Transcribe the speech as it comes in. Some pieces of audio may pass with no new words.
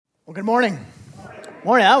Well, good morning.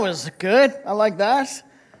 Morning. That was good. I like that.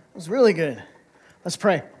 It was really good. Let's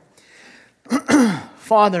pray.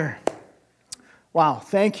 Father, wow,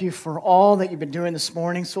 thank you for all that you've been doing this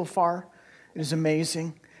morning so far. It is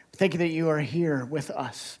amazing. Thank you that you are here with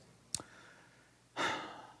us.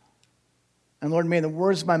 And Lord, may the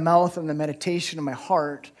words of my mouth and the meditation of my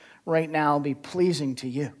heart right now be pleasing to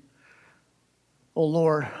you. O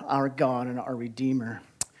Lord, our God and our Redeemer.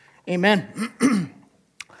 Amen.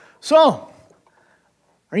 So,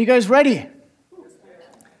 are you guys ready?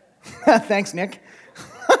 Thanks, Nick.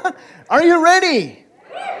 Are you ready?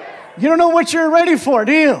 You don't know what you're ready for,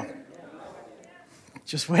 do you?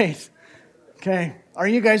 Just wait. Okay. Are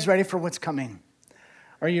you guys ready for what's coming?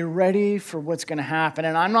 Are you ready for what's going to happen?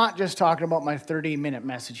 And I'm not just talking about my 30-minute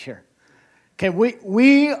message here. Okay,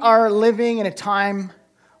 we are living in a time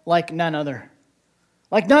like none other.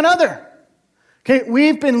 Like none other. Okay,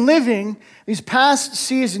 we've been living these past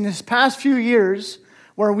seasons, this past few years,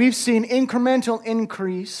 where we've seen incremental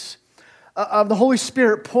increase of the Holy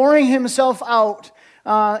Spirit pouring himself out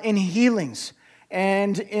in healings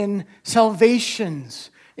and in salvations,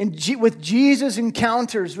 with Jesus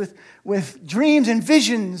encounters, with dreams and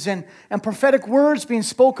visions and prophetic words being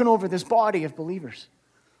spoken over this body of believers.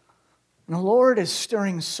 And the Lord is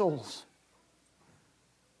stirring souls.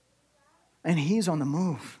 And he's on the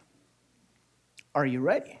move. Are you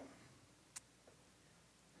ready?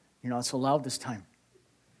 You're not so loud this time.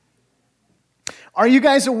 Are you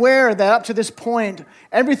guys aware that up to this point,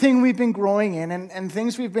 everything we've been growing in and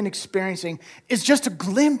things we've been experiencing is just a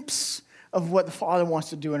glimpse of what the Father wants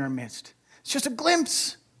to do in our midst? It's just a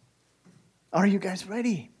glimpse. Are you guys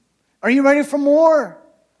ready? Are you ready for more?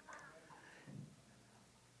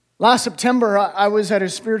 Last September, I was at a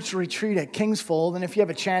spiritual retreat at Kingsfold, and if you have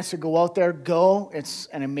a chance to go out there, go. It's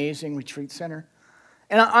an amazing retreat center.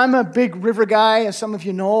 And I'm a big river guy, as some of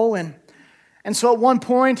you know, and so at one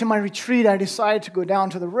point in my retreat, I decided to go down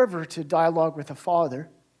to the river to dialogue with the Father.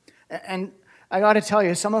 And I got to tell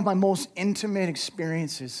you, some of my most intimate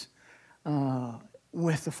experiences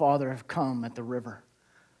with the Father have come at the river,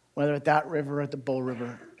 whether at that river or at the Bow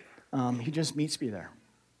River. He just meets me there.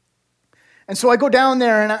 And so I go down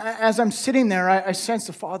there, and as I'm sitting there, I sense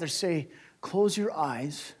the Father say, close your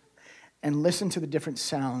eyes and listen to the different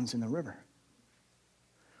sounds in the river.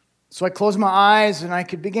 So I closed my eyes, and I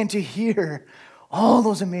could begin to hear all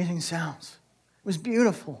those amazing sounds. It was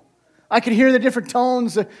beautiful. I could hear the different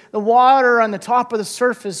tones. The water on the top of the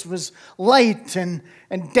surface was light and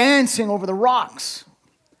dancing over the rocks.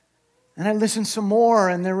 And I listened some more,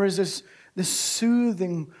 and there was this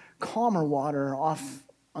soothing, calmer water off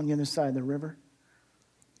on the other side of the river.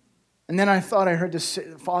 And then I thought I heard the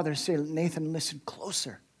Father say, Nathan, listen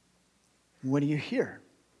closer. What do you hear?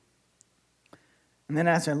 And then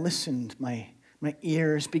as I listened, my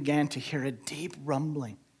ears began to hear a deep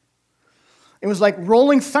rumbling. It was like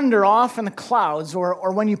rolling thunder off in the clouds,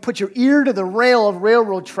 or when you put your ear to the rail of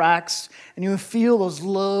railroad tracks and you feel those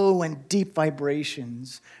low and deep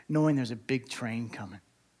vibrations, knowing there's a big train coming.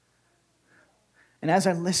 And as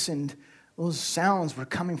I listened, those sounds were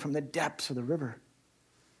coming from the depths of the river.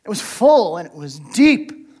 It was full and it was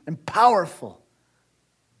deep and powerful.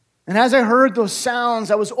 And as I heard those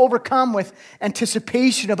sounds, I was overcome with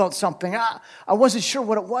anticipation about something. I wasn't sure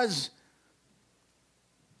what it was.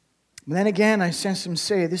 But then again, I sensed him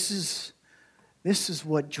say, this is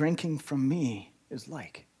what drinking from me is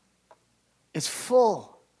like. It's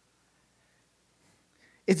full.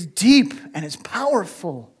 It's deep and it's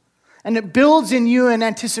powerful. And it builds in you an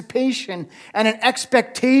anticipation and an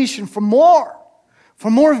expectation for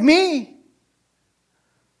more of me.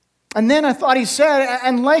 And then I thought he said,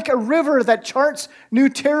 and like a river that charts new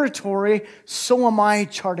territory, so am I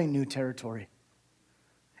charting new territory.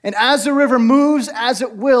 And as the river moves, as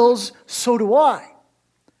it wills, so do I.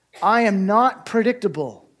 I am not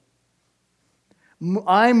predictable.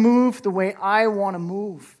 I move the way I want to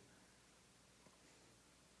move.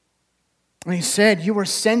 And he said, you are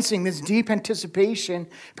sensing this deep anticipation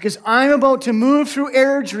because I'm about to move through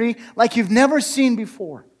Airdrie like you've never seen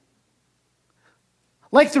before.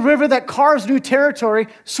 Like the river that carves new territory,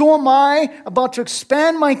 so am I about to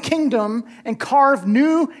expand my kingdom and carve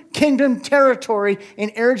new kingdom territory in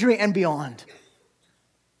Airdrie and beyond.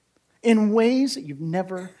 In ways that you've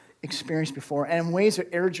never experienced before, and in ways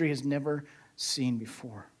that Airdrie has never seen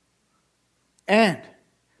before. And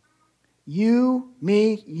you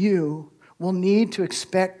will need to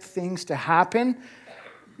expect things to happen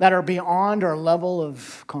that are beyond our level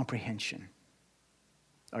of comprehension.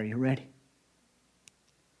 Are you ready?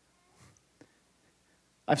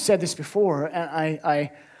 I've said this before, and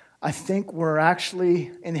I think we're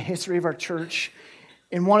actually, in the history of our church,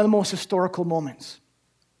 in one of the most historical moments.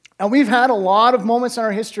 And we've had a lot of moments in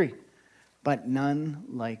our history, but none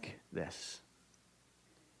like this.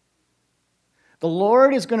 The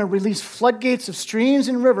Lord is going to release floodgates of streams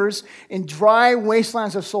and rivers in dry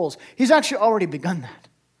wastelands of souls. He's actually already begun that.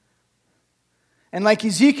 And like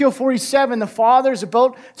Ezekiel 47, the Father is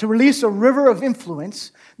about to release a river of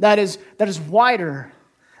influence that is wider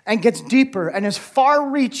and gets deeper and is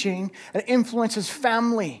far-reaching and influences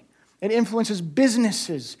family. It influences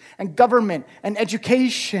businesses and government and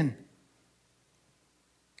education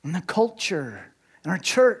and the culture and our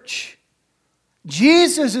church.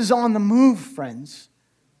 Jesus is on the move, friends.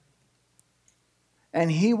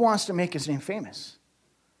 And he wants to make his name famous.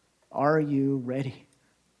 Are you ready?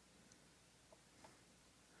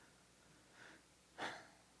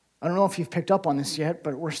 I don't know if you've picked up on this yet,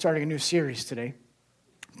 but we're starting a new series today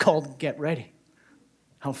called Get Ready.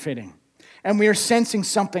 How fitting. And we are sensing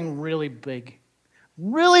something really big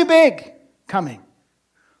coming.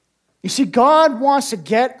 You see, God wants to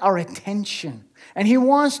get our attention, and he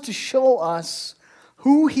wants to show us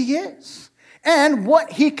who he is and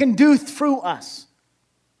what he can do through us.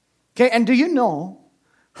 Okay, and do you know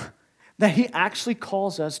that he actually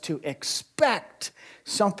calls us to expect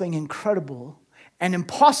something incredible and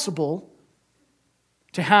impossible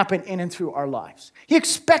to happen in and through our lives? He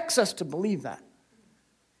expects us to believe that.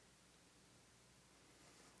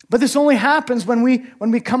 But this only happens when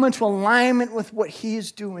we come into alignment with what he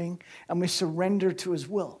is doing and we surrender to his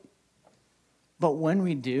will. But when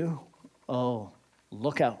we do, oh,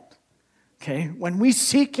 look out. Okay? When we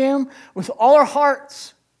seek him with all our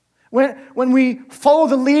hearts, when we follow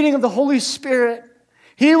the leading of the Holy Spirit,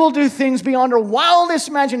 he will do things beyond our wildest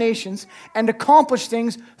imaginations and accomplish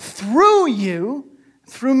things through you,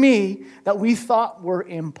 through me, that we thought were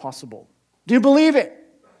impossible. Do you believe it?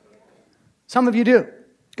 Some of you do.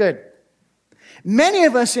 Good. Many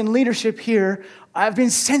of us in leadership here, I've been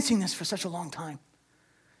sensing this for such a long time,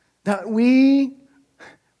 that we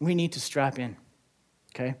need to strap in,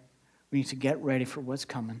 okay? We need to get ready for what's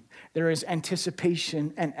coming. There is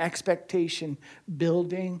anticipation and expectation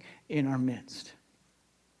building in our midst.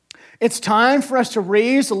 It's time for us to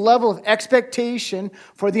raise the level of expectation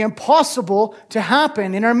for the impossible to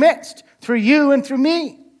happen in our midst, through you and through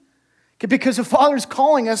me. Okay, because the Father is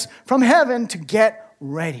calling us from heaven to get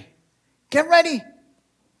ready. Get ready. Have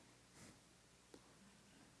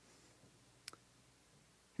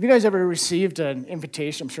you guys ever received an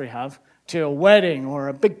invitation, I'm sure you have, to a wedding or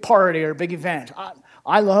a big party or a big event?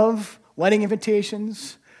 I love wedding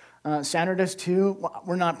invitations. Sandra does too.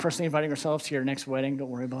 We're not personally inviting ourselves to your next wedding. Don't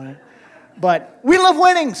worry about it. But we love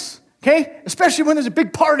weddings, okay? Especially when there's a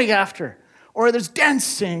big party after. Or there's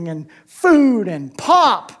dancing and food and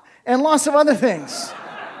pop and lots of other things.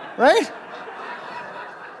 Right?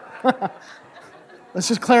 Let's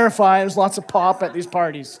just clarify, there's lots of pop at these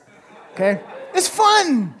parties, okay? It's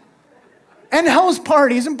fun. And house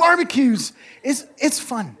parties and barbecues. It's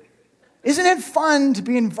fun. Isn't it fun to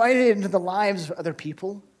be invited into the lives of other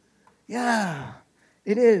people? Yeah,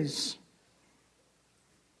 it is.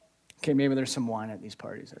 Okay, maybe there's some wine at these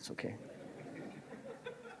parties. That's okay.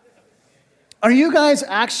 Are you guys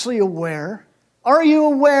actually aware? Are you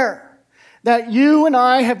aware that you and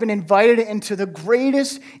I have been invited into the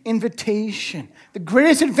greatest invitation, the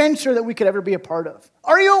greatest adventure that we could ever be a part of?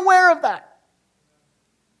 Are you aware of that?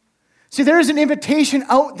 See, there is an invitation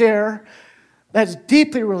out there that's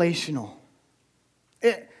deeply relational.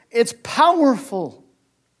 It's powerful.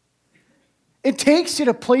 It takes you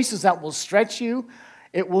to places that will stretch you.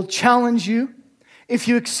 It will challenge you. If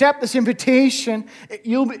you accept this invitation,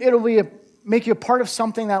 it'll make you a part of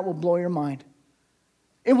something that will blow your mind.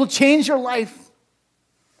 It will change your life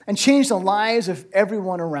and change the lives of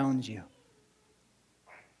everyone around you.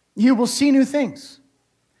 You will see new things.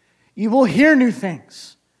 You will hear new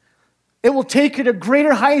things. It will take you to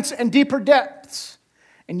greater heights and deeper depths.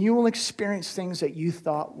 And you will experience things that you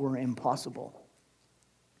thought were impossible.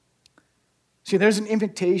 See, there's an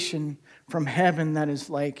invitation from heaven that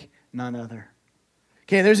is like none other.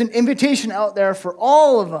 Okay, there's an invitation out there for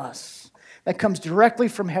all of us that comes directly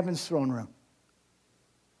from heaven's throne room.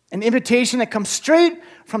 An invitation that comes straight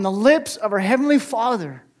from the lips of our Heavenly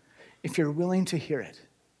Father, if you're willing to hear it.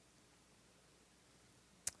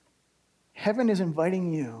 Heaven is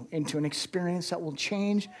inviting you into an experience that will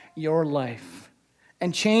change your life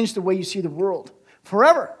and change the way you see the world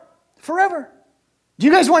forever. Forever. Do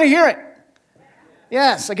you guys want to hear it?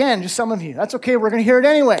 Yes, again, just some of you. That's okay, we're going to hear it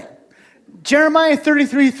anyway. Jeremiah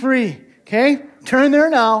 33:3. Okay? Turn there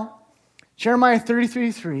now. Jeremiah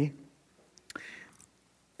 33:3.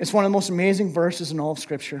 It's one of the most amazing verses in all of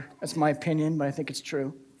Scripture. That's my opinion, but I think it's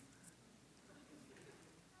true.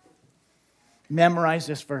 Memorize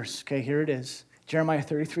this verse. Okay, here it is. Jeremiah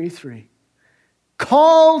 33:3.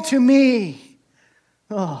 Call to me.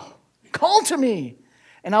 Oh, call to me,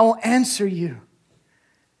 and I will answer you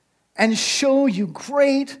and show you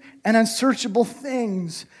great and unsearchable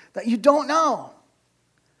things that you don't know.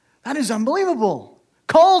 That is unbelievable.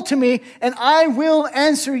 Call to me, and I will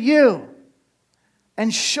answer you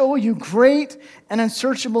and show you great and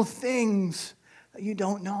unsearchable things that you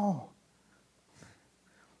don't know.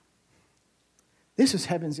 This is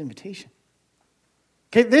heaven's invitation.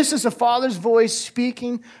 Okay, this is the Father's voice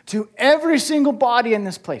speaking to every single body in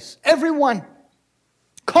this place. Everyone.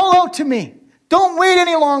 Call out to me. Don't wait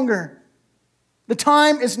any longer. The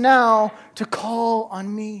time is now to call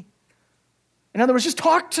on me. In other words, just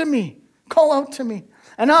talk to me. Call out to me.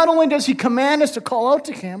 And not only does he command us to call out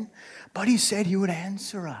to him, but he said he would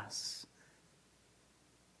answer us.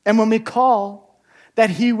 And when we call,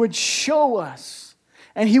 that he would show us.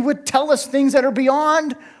 And he would tell us things that are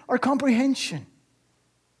beyond our comprehension.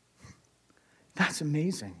 That's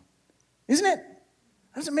amazing. Isn't it?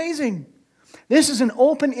 That's amazing. This is an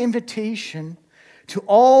open invitation to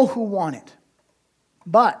all who want it.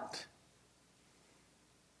 But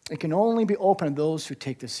it can only be open to those who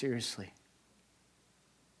take this seriously.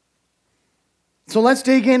 So let's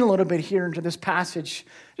dig in a little bit here into this passage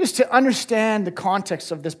just to understand the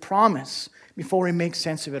context of this promise before we make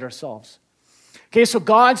sense of it ourselves. Okay, so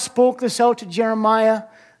God spoke this out to Jeremiah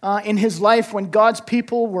in his life when God's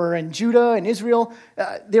people were in Judah and Israel.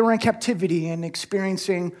 They were in captivity and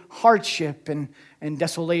experiencing hardship and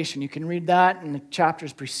desolation. You can read that in the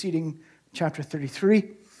chapters preceding chapter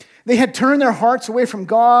 33. They had turned their hearts away from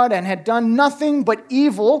God and had done nothing but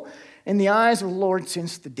evil in the eyes of the Lord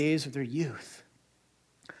since the days of their youth.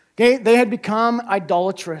 Okay, they had become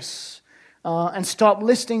idolatrous and stopped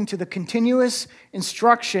listening to the continuous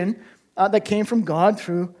instruction that came from God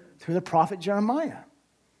through the prophet Jeremiah.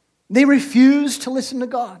 They refused to listen to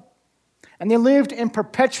God, and they lived in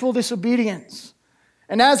perpetual disobedience.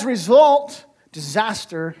 And as a result,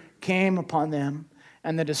 disaster came upon them,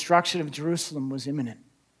 and the destruction of Jerusalem was imminent.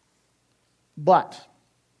 But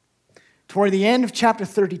toward the end of chapter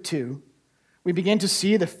 32, we begin to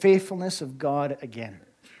see the faithfulness of God again.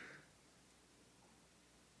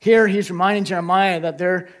 Here he's reminding Jeremiah that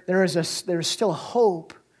there is still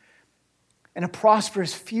hope and a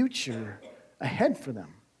prosperous future ahead for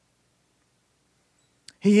them.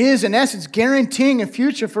 He is, in essence, guaranteeing a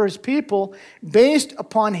future for his people based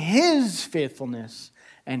upon his faithfulness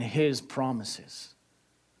and his promises.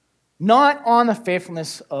 Not on the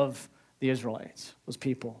faithfulness of the Israelites, those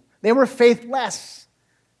people. They were faithless.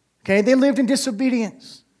 Okay, they lived in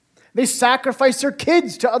disobedience. They sacrificed their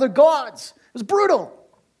kids to other gods. It was brutal.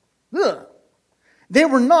 Ugh. They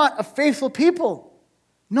were not a faithful people.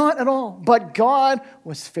 Not at all. But God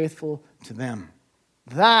was faithful to them.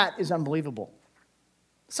 That is unbelievable.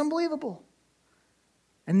 It's unbelievable.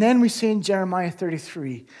 And then we see in Jeremiah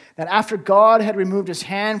 33 that after God had removed his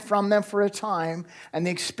hand from them for a time and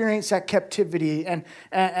they experienced that captivity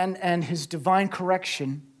and his divine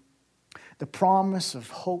correction, the promise of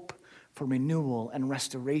hope for renewal and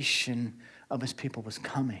restoration of his people was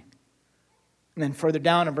coming. And then further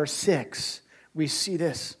down in verse 6, we see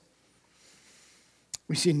this.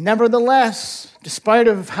 We see, nevertheless, despite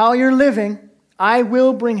of how you're living, I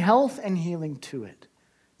will bring health and healing to it,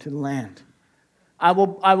 to the land. I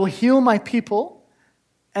will heal my people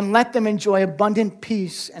and let them enjoy abundant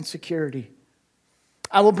peace and security.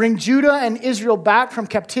 I will bring Judah and Israel back from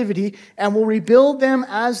captivity and will rebuild them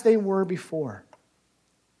as they were before.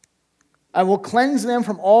 I will cleanse them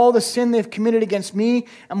from all the sin they've committed against me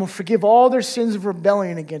and will forgive all their sins of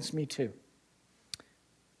rebellion against me too.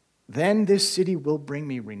 Then this city will bring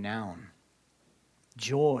me renown,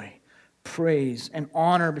 joy, praise, and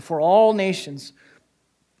honor before all nations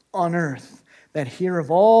on earth that hear of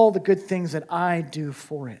all the good things that I do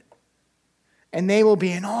for it. And they will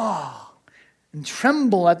be in awe and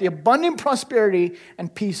tremble at the abundant prosperity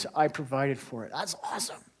and peace I provided for it. That's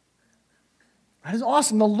awesome. That is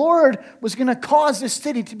awesome. The Lord was going to cause this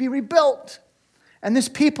city to be rebuilt and this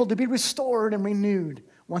people to be restored and renewed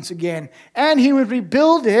once again. And he would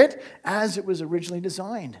rebuild it as it was originally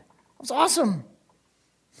designed. That's awesome.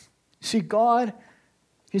 See, God,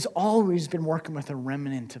 he's always been working with a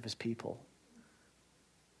remnant of his people.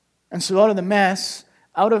 And so out of the mess,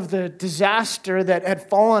 out of the disaster that had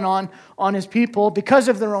fallen on his people because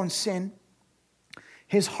of their own sin,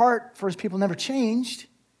 his heart for his people never changed.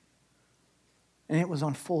 And it was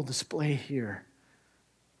on full display here,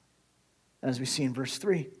 as we see in verse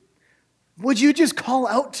 3. Would you just call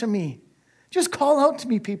out to me? Just call out to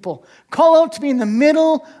me, people. Call out to me in the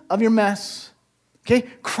middle of your mess. Okay?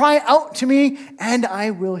 Cry out to me and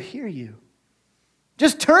I will hear you.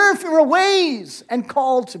 Just turn from your ways and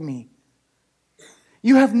call to me.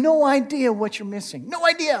 You have no idea what you're missing. No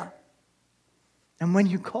idea. And when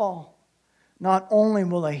you call, not only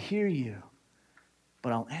will I hear you,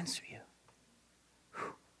 but I'll answer you.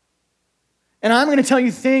 And I'm going to tell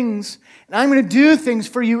you things, and I'm going to do things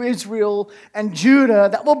for you, Israel and Judah,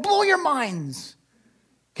 that will blow your minds.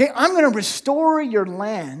 Okay, I'm going to restore your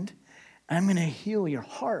land, and I'm going to heal your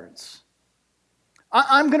hearts.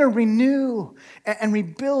 I'm going to renew and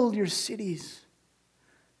rebuild your cities.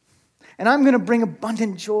 And I'm going to bring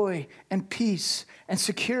abundant joy and peace and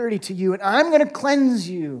security to you. And I'm going to cleanse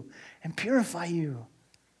you and purify you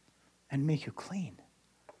and make you clean.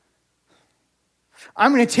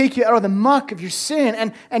 I'm going to take you out of the muck of your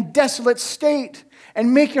sin and desolate state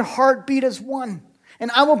and make your heart beat as one.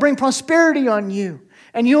 And I will bring prosperity on you.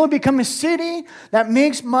 And you will become a city that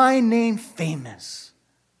makes my name famous.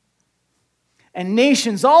 And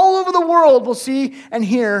nations all over the world will see and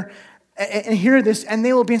hear this, and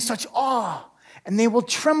they will be in such awe. And they will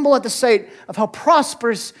tremble at the sight of how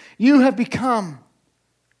prosperous you have become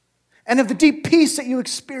and of the deep peace that you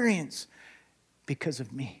experience because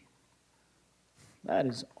of me. That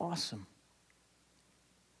is awesome.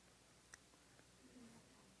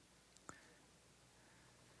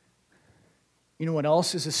 You know what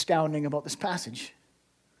else is astounding about this passage?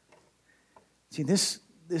 See, this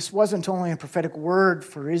wasn't only a prophetic word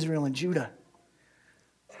for Israel and Judah,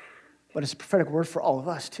 but it's a prophetic word for all of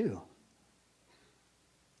us too.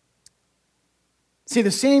 See,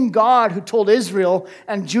 the same God who told Israel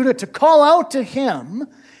and Judah to call out to him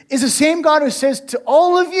is the same God who says to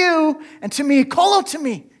all of you and to me, call out to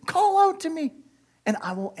me, and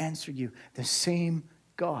I will answer you. The same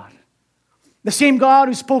God. The same God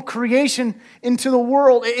who spoke creation into the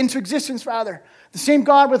world, into existence rather. The same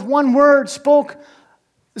God with one word spoke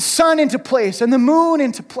the sun into place and the moon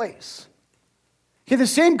into place. Okay, the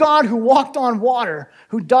same God who walked on water,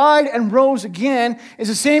 who died and rose again, is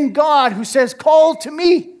the same God who says, call to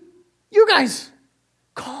me. You guys,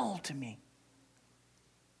 call to me.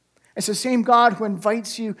 It's the same God who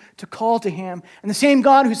invites you to call to him, and the same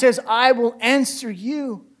God who says, I will answer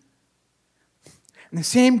you. And the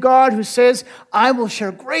same God who says, I will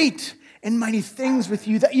share great and mighty things with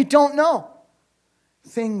you that you don't know,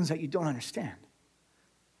 things that you don't understand.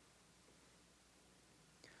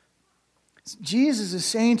 Jesus is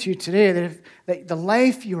saying to you today that the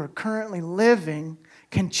life you are currently living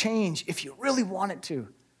can change if you really want it to.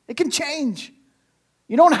 It can change.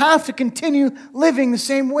 You don't have to continue living the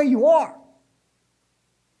same way you are.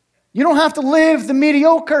 You don't have to live the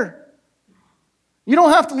mediocre. You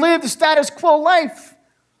don't have to live the status quo life.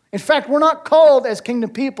 In fact, we're not called as kingdom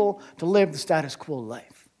people to live the status quo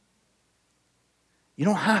life. You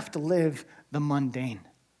don't have to live the mundane.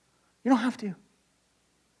 You don't have to.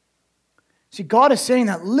 See, God is saying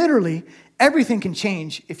that literally everything can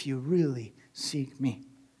change if you really seek me.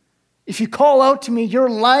 If you call out to me, your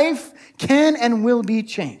life can and will be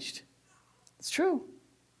changed. It's true.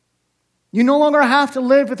 You no longer have to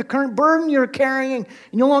live with the current burden you're carrying.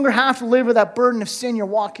 You no longer have to live with that burden of sin you're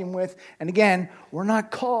walking with. And again, we're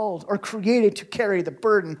not called or created to carry the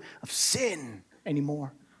burden of sin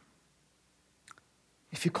anymore.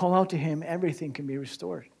 If you call out to him, everything can be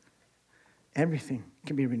restored. Everything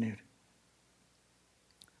can be renewed.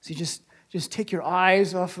 See, just take your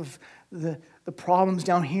eyes off of the problems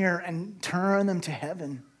down here and turn them to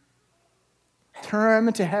heaven. Turn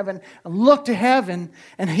them to heaven and look to heaven.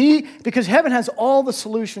 Because heaven has all the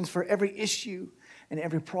solutions for every issue and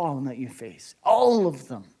every problem that you face. All of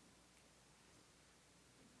them.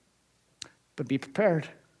 But be prepared.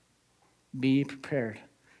 Be prepared.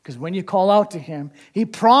 Because when you call out to him, he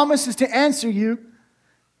promises to answer you.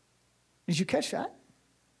 Did you catch that?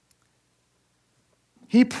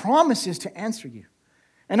 He promises to answer you.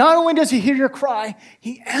 And not only does he hear your cry,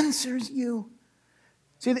 he answers you.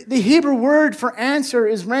 See, the Hebrew word for answer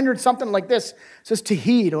is rendered something like this. It says to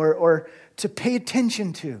heed or to pay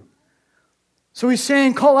attention to. So he's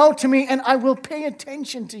saying, call out to me and I will pay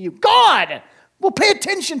attention to you. God will pay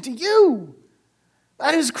attention to you.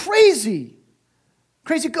 That is crazy.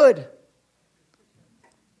 Crazy good.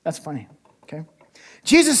 That's funny, okay?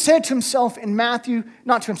 Jesus said to himself in Matthew,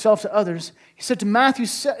 not to himself, to others, he said to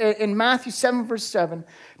in Matthew 7, verse 7,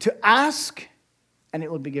 to ask and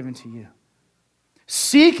it will be given to you.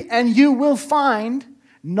 Seek and you will find.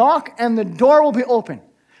 Knock and the door will be open.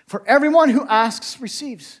 For everyone who asks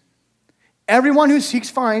receives. Everyone who seeks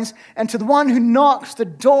finds. And to the one who knocks, the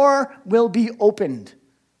door will be opened.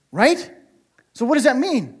 Right? So what does that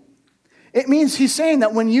mean? It means he's saying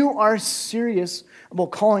that when you are serious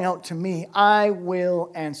about calling out to me, I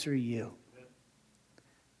will answer you.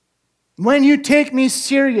 When you take me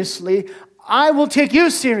seriously, I will take you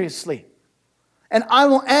seriously. And I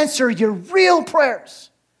will answer your real prayers,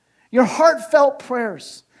 your heartfelt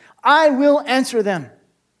prayers. I will answer them.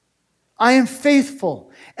 I am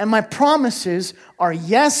faithful, and my promises are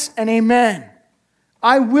yes and amen.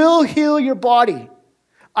 I will heal your body.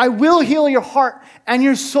 I will heal your heart and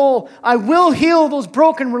your soul. I will heal those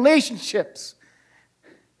broken relationships.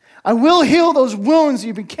 I will heal those wounds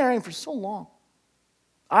you've been carrying for so long.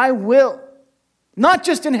 I will. Not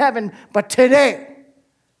just in heaven, but today,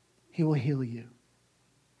 he will heal you.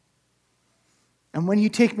 And when you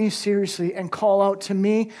take me seriously and call out to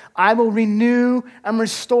me, I will renew and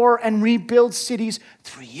restore and rebuild cities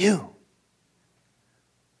through you.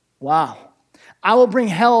 Wow. I will bring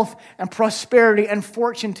health and prosperity and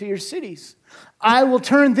fortune to your cities. I will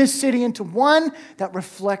turn this city into one that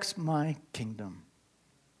reflects my kingdom.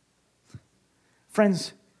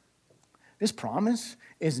 Friends, this promise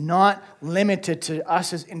is not limited to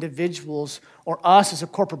us as individuals or us as a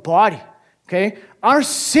corporate body. Okay? Our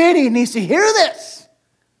city needs to hear this.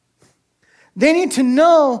 They need to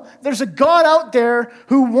know there's a God out there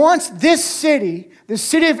who wants this city, the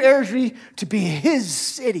city of Airdrie, to be his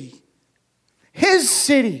city. His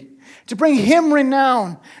city. To bring him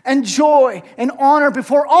renown and joy and honor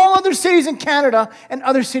before all other cities in Canada and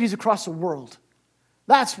other cities across the world.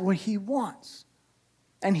 That's what he wants.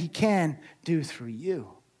 And he can do through you.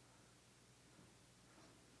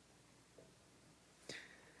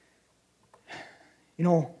 You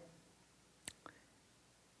know,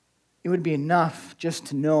 it would be enough just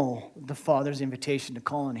to know the Father's invitation to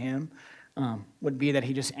call on him would be that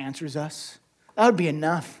he just answers us. That would be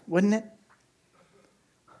enough, wouldn't it?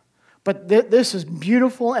 But this is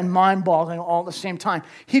beautiful and mind-boggling all at the same time.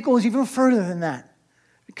 He goes even further than that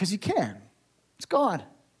because he can. It's God.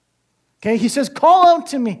 Okay, he says, call out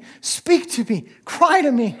to me, speak to me, cry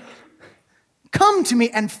to me, come to me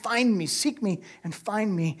and find me, seek me and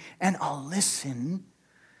find me, and I'll listen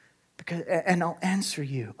and I'll answer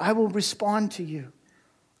you. I will respond to you.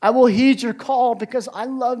 I will heed your call because I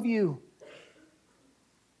love you.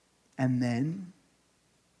 And then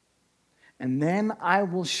I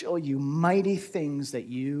will show you mighty things that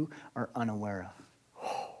you are unaware of.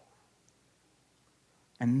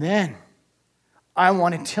 And then I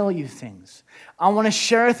want to tell you things. I want to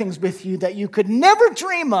share things with you that you could never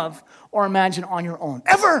dream of or imagine on your own.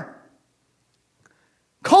 Ever.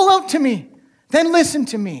 Call out to me. Then listen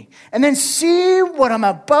to me. And then see what I'm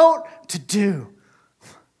about to do.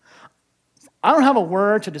 I don't have a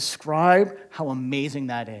word to describe how amazing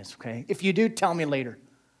that is, okay? If you do, tell me later.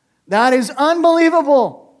 That is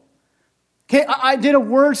unbelievable. Okay, I did a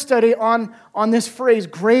word study on this phrase,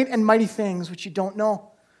 great and mighty things, which you don't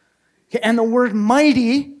know. Okay, and the word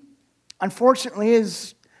mighty, unfortunately,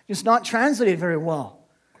 is just not translated very well.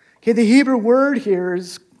 Okay, the Hebrew word here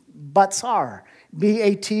is batsar,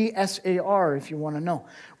 B-A-T-S-A-R, if you want to know,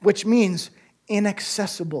 which means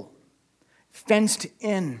inaccessible, fenced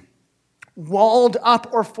in, walled up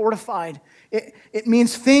or fortified. It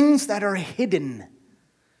means things that are hidden.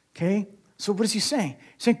 Okay? So what is he saying?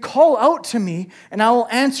 He's saying, call out to me, and I will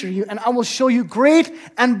answer you, and I will show you great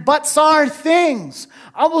and batsar things.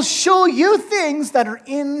 I will show you things that are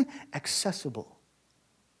inaccessible.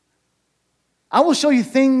 I will show you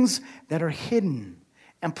things that are hidden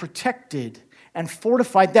and protected and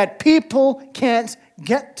fortified that people can't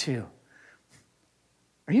get to.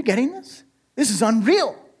 Are you getting this? This is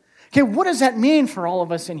unreal. Okay, what does that mean for all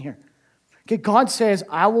of us in here? Okay, God says,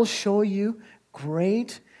 I will show you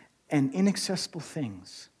great and inaccessible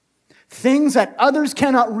things. Things that others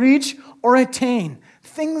cannot reach or attain.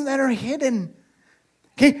 Things that are hidden.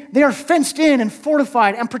 Okay, they are fenced in and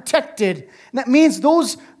fortified and protected. And that means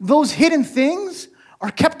those hidden things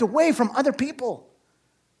are kept away from other people.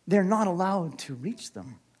 They're not allowed to reach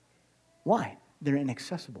them. Why? They're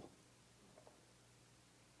inaccessible.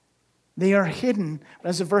 They are hidden, but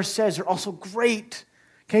as the verse says, they're also great.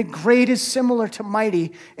 Okay, great is similar to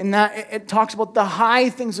mighty in that it talks about the high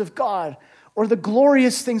things of God or the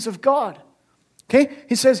glorious things of God. Okay,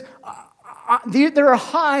 he says there are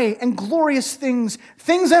high and glorious things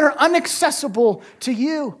that are inaccessible to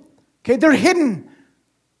you. Okay, they're hidden,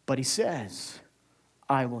 but he says,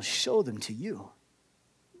 I will show them to you.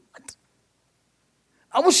 What?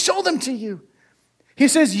 I will show them to you. He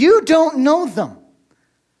says, you don't know them.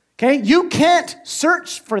 Okay, you can't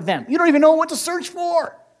search for them. You don't even know what to search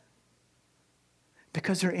for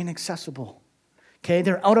because they're inaccessible. Okay,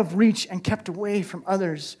 they're out of reach and kept away from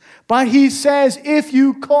others. But he says, if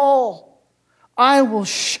you call, I will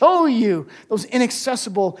show you those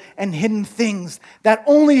inaccessible and hidden things that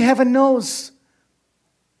only heaven knows.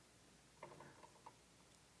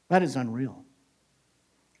 That is unreal.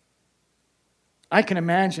 I can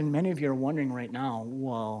imagine many of you are wondering right now,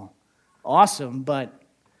 well, awesome, but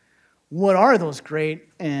what are those great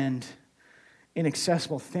and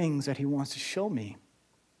inaccessible things that he wants to show me?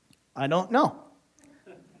 I don't know.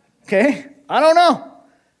 Okay? I don't know.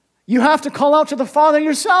 You have to call out to the Father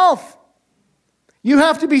yourself. You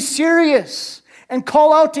have to be serious and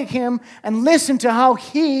call out to him and listen to how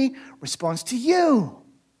he responds to you.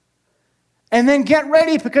 And then get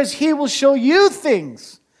ready, because he will show you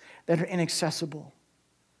things that are inaccessible.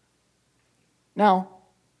 Now,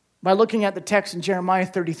 by looking at the text in Jeremiah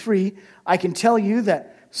 33, I can tell you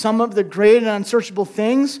that some of the great and unsearchable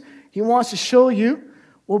things he wants to show you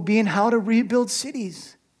will be in how to rebuild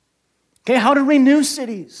cities. Okay, how to renew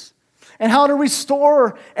cities. And how to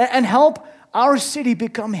restore and help our city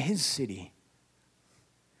become his city.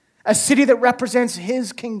 A city that represents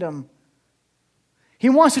his kingdom. He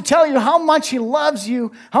wants to tell you how much he loves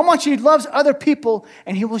you, how much he loves other people,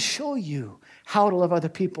 and he will show you how to love other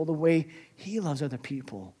people the way he loves other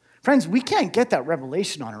people. Friends, we can't get that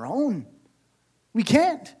revelation on our own. We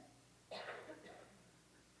can't.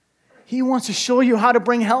 He wants to show you how to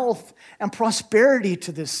bring health and prosperity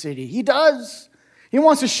to this city. He does. He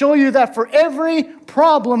wants to show you that for every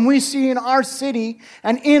problem we see in our city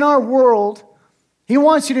and in our world, he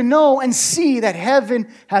wants you to know and see that heaven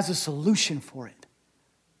has a solution for it.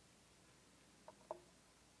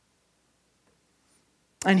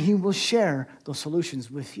 And he will share those solutions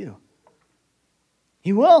with you.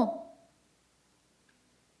 He will.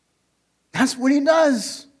 That's what he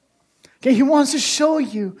does. Okay, he wants to show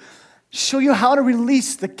you how to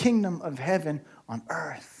release the kingdom of heaven on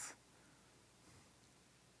earth.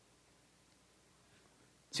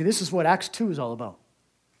 See, this is what Acts 2 is all about.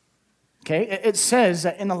 Okay, it says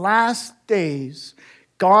that in the last days,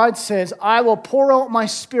 God says, I will pour out my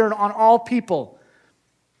spirit on all people.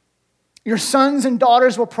 Your sons and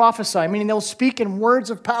daughters will prophesy, meaning they'll speak in words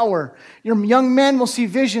of power. Your young men will see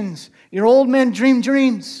visions. Your old men dream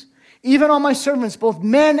dreams. Even on my servants, both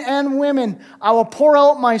men and women, I will pour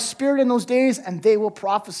out my spirit in those days, and they will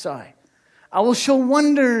prophesy. I will show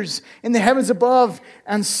wonders in the heavens above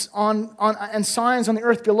and signs on the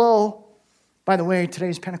earth below. By the way,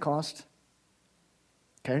 today's Pentecost.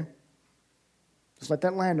 Okay? Just let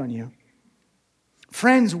that land on you.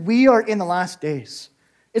 Friends, we are in the last days.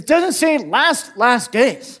 It doesn't say last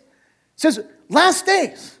days. It says last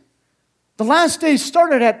days. The last days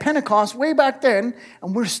started at Pentecost way back then,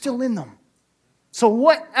 and we're still in them. So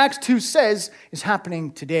what Acts 2 says is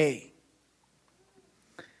happening today.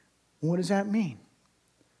 What does that mean?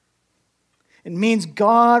 It means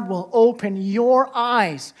God will open your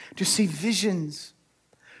eyes to see visions,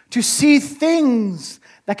 to see things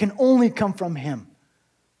that can only come from him.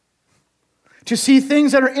 To see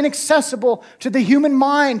things that are inaccessible to the human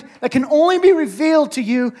mind, that can only be revealed to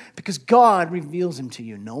you because God reveals them to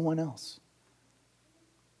you, no one else.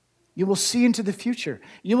 You will see into the future.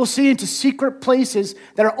 You will see into secret places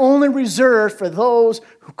that are only reserved for those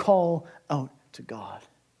who call out to God.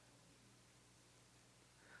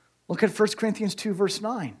 Look at 1 Corinthians 2, verse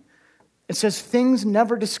 9. It says, things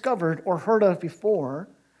never discovered or heard of before,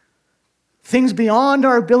 things beyond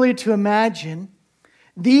our ability to imagine.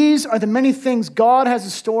 These are the many things God has in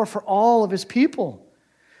store for all of his people.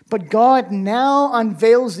 But God now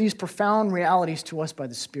unveils these profound realities to us by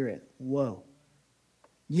the Spirit. Whoa.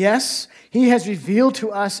 Yes, he has revealed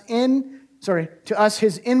to us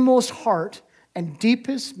his inmost heart and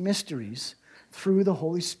deepest mysteries through the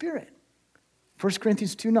Holy Spirit. 1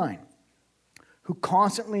 Corinthians 2:9, who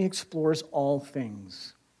constantly explores all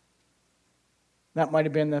things. That might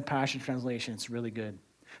have been the Passion Translation. It's really good.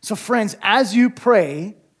 So friends, as you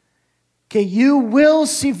pray, okay, you will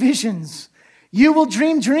see visions. You will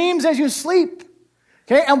dream dreams as you sleep.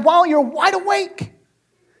 Okay, and while you're wide awake,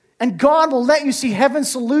 and God will let you see heaven's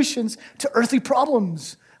solutions to earthly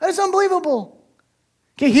problems. That is unbelievable.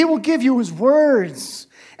 Okay, he will give you his words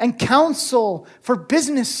and counsel for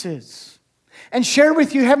businesses and share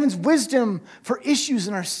with you heaven's wisdom for issues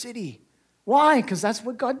in our city. Why? Because that's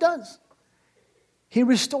what God does. He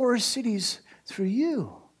restores cities through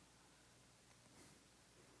you.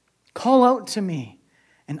 Call out to me,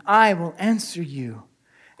 and I will answer you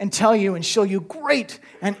and tell you and show you great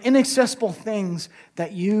and inaccessible things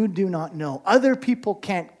that you do not know. Other people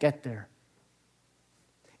can't get there.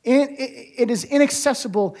 It is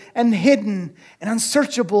inaccessible and hidden and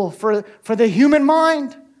unsearchable for the human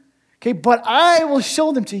mind. Okay, but I will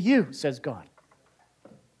show them to you, says God.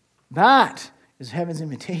 That is heaven's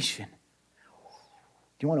invitation.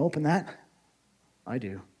 you want to open that? I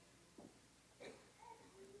do.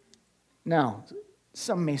 Now,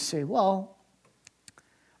 some may say, well,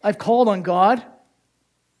 I've called on God,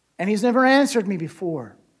 and He's never answered me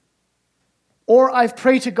before. Or I've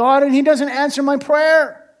prayed to God, and He doesn't answer my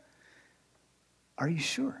prayer. Are you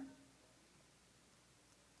sure?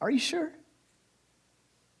 Are you sure?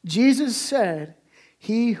 Jesus said,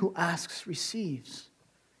 he who asks receives.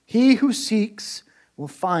 He who seeks will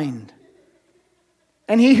find.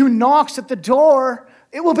 And he who knocks at the door,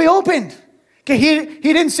 it will be opened. Okay, he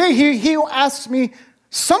didn't say he who asks me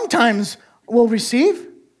sometimes will receive.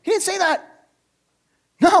 He didn't say that.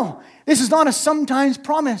 No, this is not a sometimes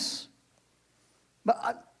promise.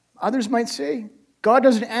 But others might say, God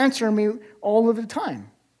doesn't answer me all of the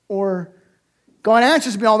time. Or God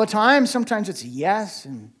answers me all the time. Sometimes it's a yes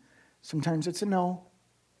and sometimes it's a no.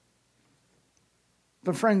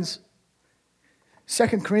 But friends, 2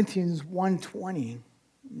 Corinthians 1:20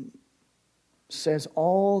 says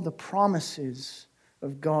all the promises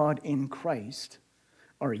of God in Christ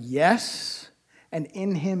are yes, and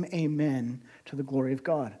in Him amen, to the glory of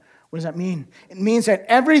God. What does that mean? It means that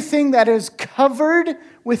everything that is covered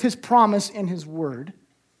with His promise in His Word,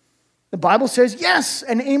 the Bible says yes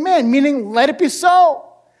and amen, meaning let it be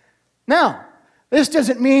so. Now, this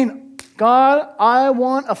doesn't mean, God, I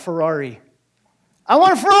want a Ferrari. I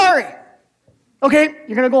want a Ferrari. Okay,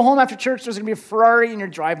 you're going to go home after church, there's going to be a Ferrari in your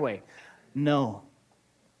driveway. No,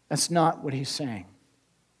 that's not what He's saying.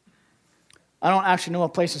 I don't actually know a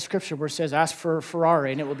place in Scripture where it says, ask for a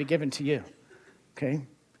Ferrari and it will be given to you. Okay?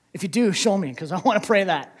 If you do, show me, because I want to pray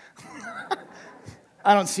that.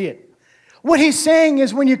 I don't see it. What He's saying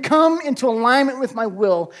is when you come into alignment with my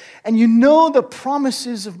will and you know the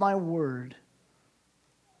promises of my word,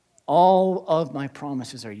 all of my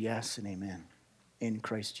promises are yes and amen in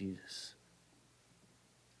Christ Jesus.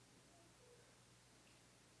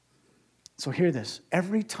 So hear this.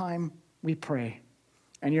 Every time we pray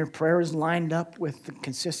and your prayer is lined up with the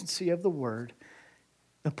consistency of the word,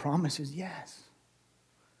 the promise is yes.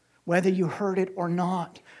 Whether you heard it or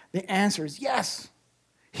not, the answer is yes.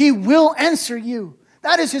 He will answer you.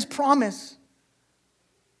 That is His promise.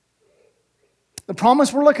 The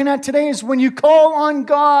promise we're looking at today is when you call on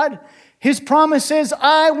God, His promise is,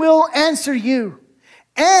 I will answer you.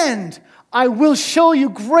 And I will show you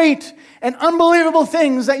great and unbelievable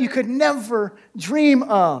things that you could never dream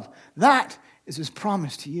of. That is His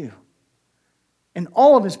promise to you. And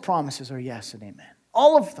all of His promises are yes and amen.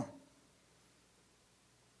 All of them.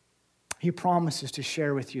 He promises to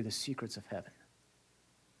share with you the secrets of heaven.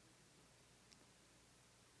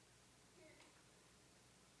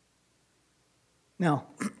 Now,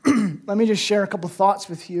 let me just share a couple thoughts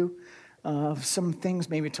with you of some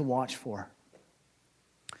things maybe to watch for.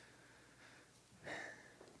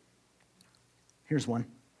 Here's one.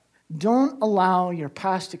 Don't allow your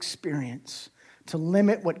past experience to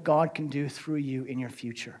limit what God can do through you in your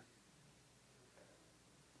future.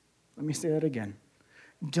 Let me say that again.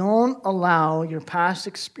 Don't allow your past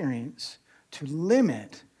experience to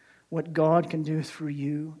limit what God can do through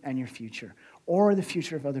you and your future, or the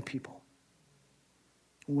future of other people.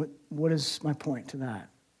 What is my point to that?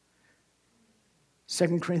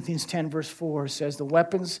 2 Corinthians 10 verse 4 says, the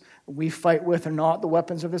weapons we fight with are not the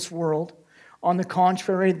weapons of this world. On the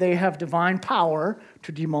contrary, they have divine power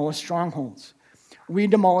to demolish strongholds. We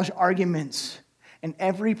demolish arguments and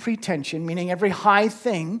every pretension, meaning every high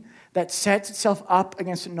thing that sets itself up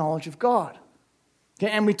against the knowledge of God. Okay,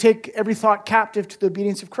 and we take every thought captive to the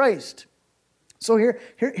obedience of Christ. So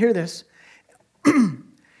hear this.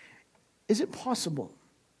 Is it possible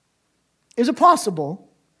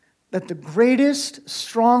that the greatest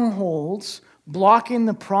strongholds blocking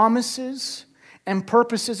the promises and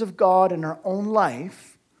purposes of God in our own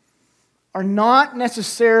life are not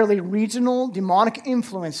necessarily regional demonic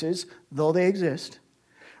influences, though they exist,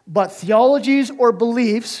 but theologies or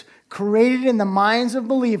beliefs created in the minds of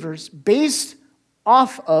believers based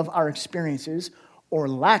off of our experiences or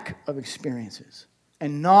lack of experiences,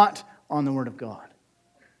 and not on the Word of God?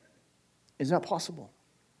 Is that possible?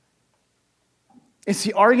 It's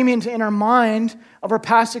the argument in our mind of our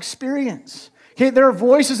past experience. Okay, there are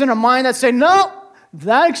voices in our mind that say, no,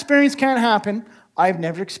 that experience can't happen. I've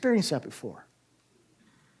never experienced that before.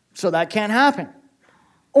 So that can't happen.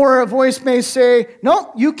 Or a voice may say,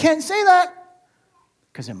 no, you can't say that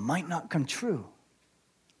because it might not come true.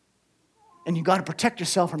 And you've got to protect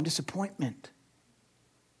yourself from disappointment.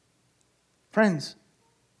 Friends,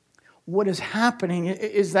 what is happening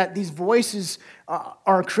is that these voices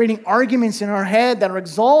are creating arguments in our head that are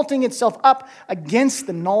exalting itself up against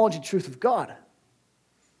the knowledge and truth of God.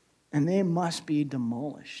 And they must be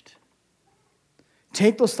demolished.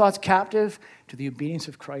 Take those thoughts captive to the obedience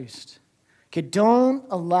of Christ. Okay, don't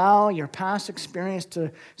allow your past experience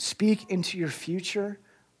to speak into your future,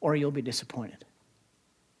 or you'll be disappointed.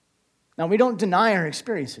 Now, we don't deny our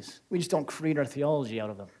experiences. We just don't create our theology out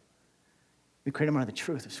of them. We create them out of the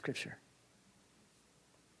truth of Scripture.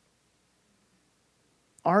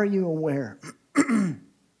 Are you aware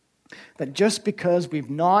that just because we've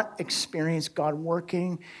not experienced God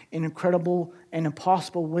working in incredible and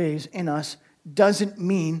impossible ways in us doesn't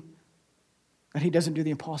mean that He doesn't do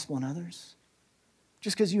the impossible in others?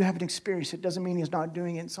 Just because you haven't experienced it doesn't mean He's not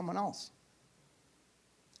doing it in someone else.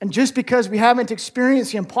 And just because we haven't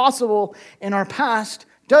experienced the impossible in our past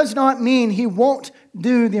does not mean He won't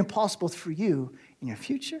do the impossible through you in your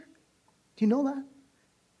future. Do you know that?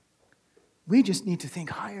 We just need to think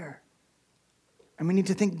higher. And we need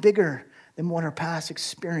to think bigger than what our past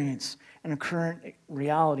experience and our current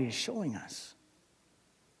reality is showing us.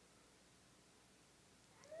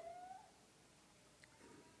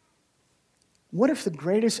 What if the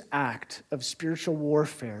greatest act of spiritual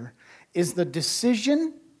warfare is the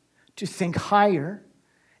decision to think higher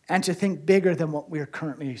and to think bigger than what we are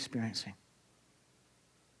currently experiencing?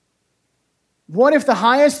 What if the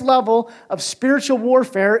highest level of spiritual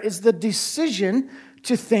warfare is the decision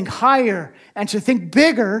to think higher and to think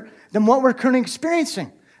bigger than what we're currently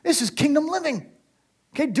experiencing? This is kingdom living.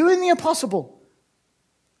 Okay, doing the impossible.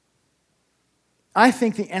 I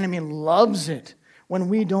think the enemy loves it when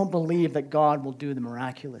we don't believe that God will do the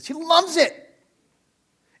miraculous. He loves it.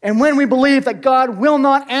 And when we believe that God will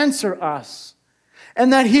not answer us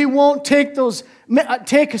and that He won't take us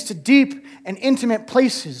to deep and intimate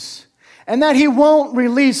places, and that He won't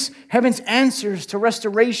release heaven's answers to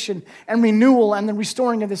restoration and renewal and the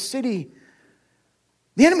restoring of the city.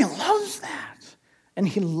 The enemy loves that. And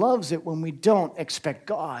he loves it when we don't expect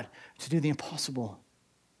God to do the impossible.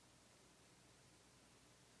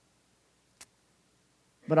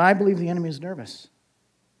 But I believe the enemy is nervous.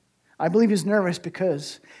 I believe he's nervous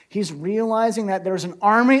because he's realizing that there's an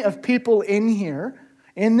army of people in here,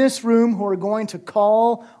 in this room, who are going to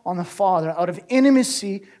call on the Father out of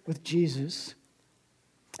intimacy with Jesus.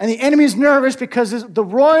 And the enemy is nervous because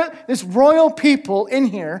this royal people in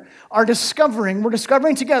here we're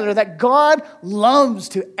discovering together that God loves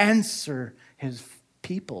to answer His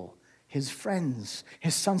people, His friends,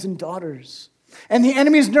 His sons and daughters. And the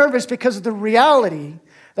enemy is nervous because of the reality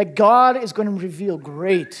that God is going to reveal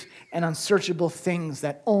great and unsearchable things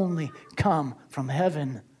that only come from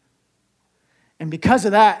heaven. And because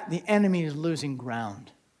of that, the enemy is losing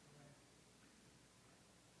ground.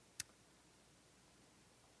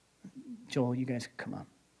 Joel, you guys come up.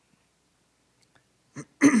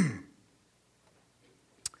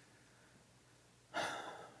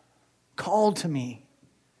 Call to me,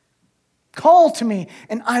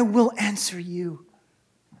 and I will answer you.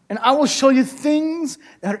 And I will show you things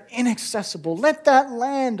that are inaccessible. Let that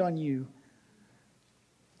land on you.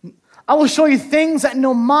 I will show you things that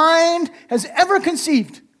no mind has ever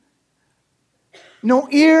conceived, no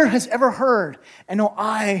ear has ever heard, and no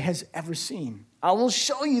eye has ever seen. I will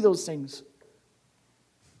show you those things.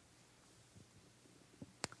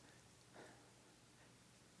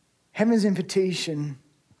 Heaven's invitation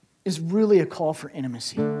is really a call for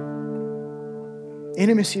intimacy.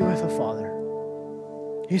 Intimacy with the Father.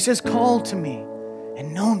 He says, call to me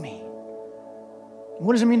and know me.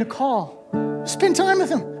 What does it mean to call? Spend time with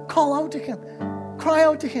Him. Call out to Him. Cry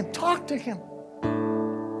out to Him. Talk to Him.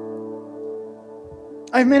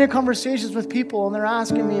 I've many conversations with people and they're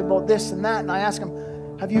asking me about this and that, and I ask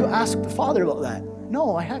them, have you asked the Father about that?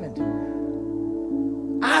 No, I haven't.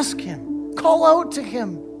 Ask Him. Call out to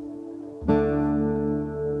Him.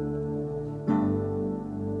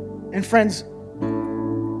 And friends,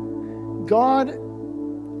 God,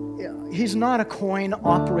 He's not a coin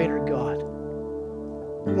operator God,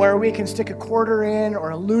 where we can stick a quarter in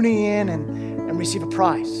or a loonie in and receive a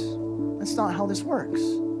prize. That's not how this works.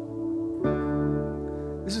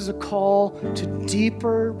 This is a call to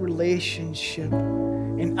deeper relationship.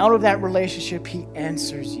 And out of that relationship, He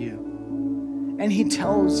answers you. And He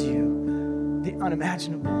tells you the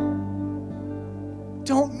unimaginable.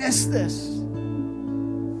 Don't miss this.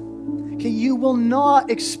 Okay, you will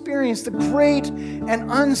not experience the great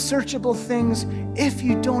and unsearchable things if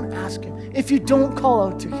you don't ask Him, if you don't call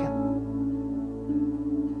out to Him.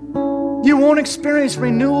 You won't experience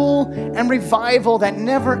renewal and revival that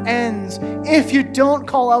never ends if you don't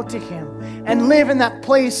call out to Him and live in that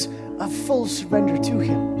place of full surrender to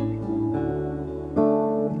Him.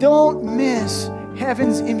 Don't miss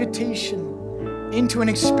heaven's invitation into an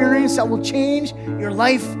experience that will change your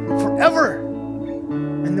life forever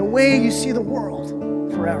and the way you see the world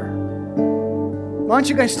forever. Why don't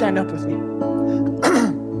you guys stand up with me?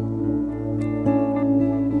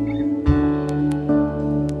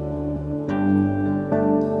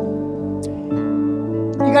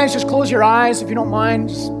 You guys just close your eyes if you don't mind.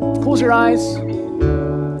 Just close your eyes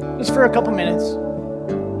just for a couple minutes.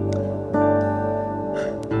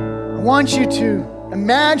 I want you to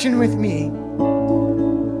imagine with me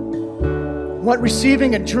what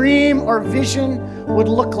receiving a dream or vision would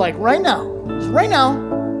look like right now. Just right now,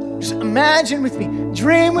 just imagine with me,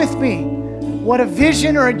 dream with me what a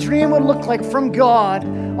vision or a dream would look like from God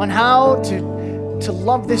on how to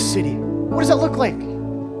love this city. What does that look like?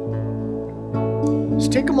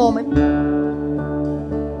 Just take a moment.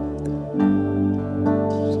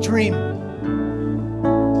 Just dream.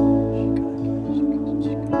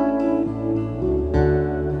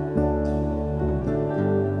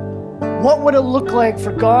 What would it look like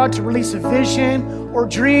for God to release a vision or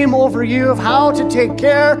dream over you of how to take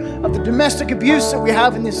care of the domestic abuse that we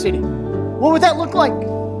have in this city? What would that look like?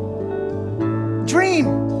 Dream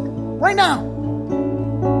right now.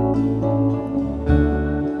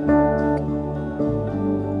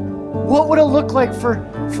 What would it look like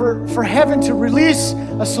for heaven to release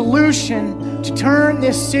a solution to turn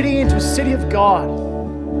this city into a city of God?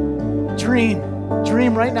 Dream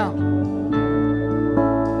right now.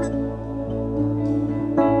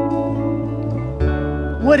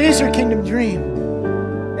 What is your kingdom dream?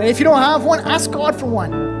 And if you don't have one, ask God for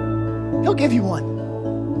one. He'll give you one.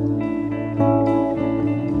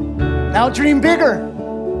 Now dream bigger.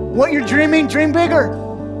 What you're dreaming, dream bigger.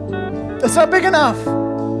 That's not big enough.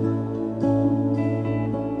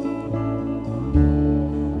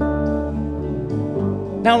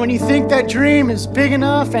 Now, when you think that dream is big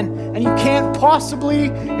enough and you can't possibly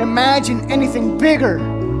imagine anything bigger,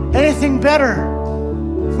 anything better,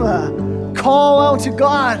 call out to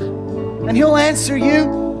God and He'll answer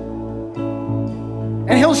you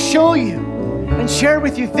and He'll show you and share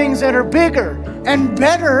with you things that are bigger and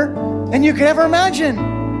better than you could ever imagine.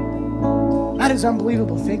 That is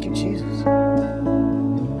unbelievable. Thank you, Jesus.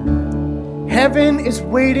 Heaven is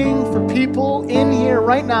waiting for people in here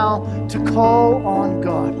right now to call on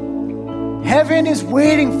God. Heaven is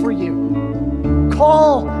waiting for you.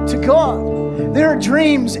 Call to God. There are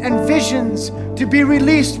dreams and visions to be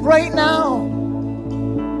released right now.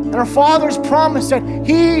 And our Father's promised that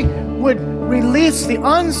He would release the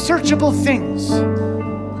unsearchable things.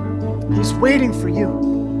 He's waiting for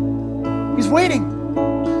you. He's waiting.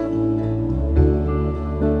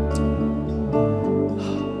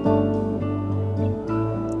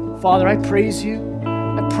 Father, I praise you.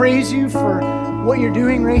 I praise you for what you're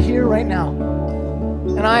doing right here, right now.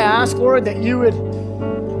 And I ask, Lord, that you would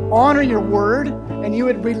honor your word and you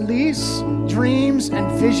would release dreams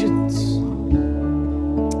and visions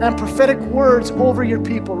and prophetic words over your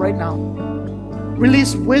people right now.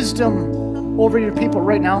 Release wisdom over your people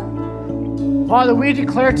right now. Father, we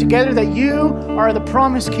declare together that you are the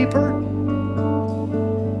promise keeper.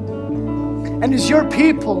 And as your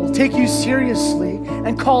people take you seriously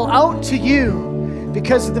and call out to you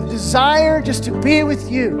because of the desire just to be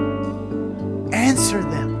with you, answer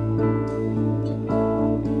them.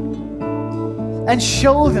 And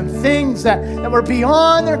show them things that were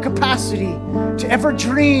beyond their capacity to ever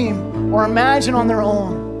dream or imagine on their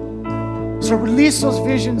own. So release those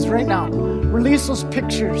visions right now. Release those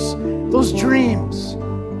pictures, those dreams.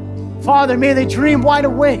 Father, may they dream wide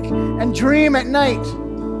awake and dream at night.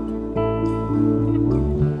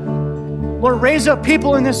 Lord, raise up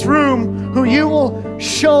people in this room who you will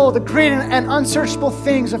show the great and unsearchable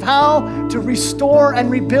things of how to restore and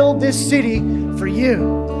rebuild this city for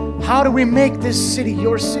you. How do we make this city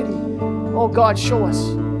your city? Oh God, show us.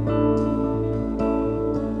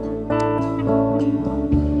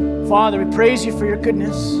 Father, we praise you for your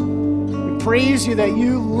goodness. We praise you that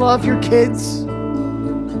you love your kids.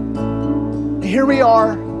 And here we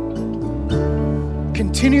are.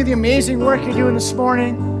 Continue the amazing work you're doing this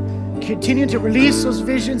morning. Continue to release those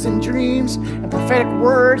visions and dreams and prophetic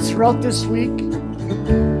words throughout this week.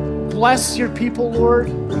 Bless your people, Lord,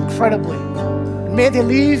 incredibly. And may they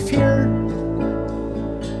leave here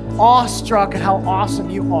awestruck at how awesome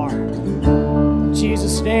you are. In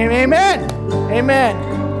Jesus' name, amen. Amen.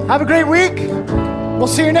 Have a great week. We'll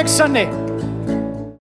see you next Sunday.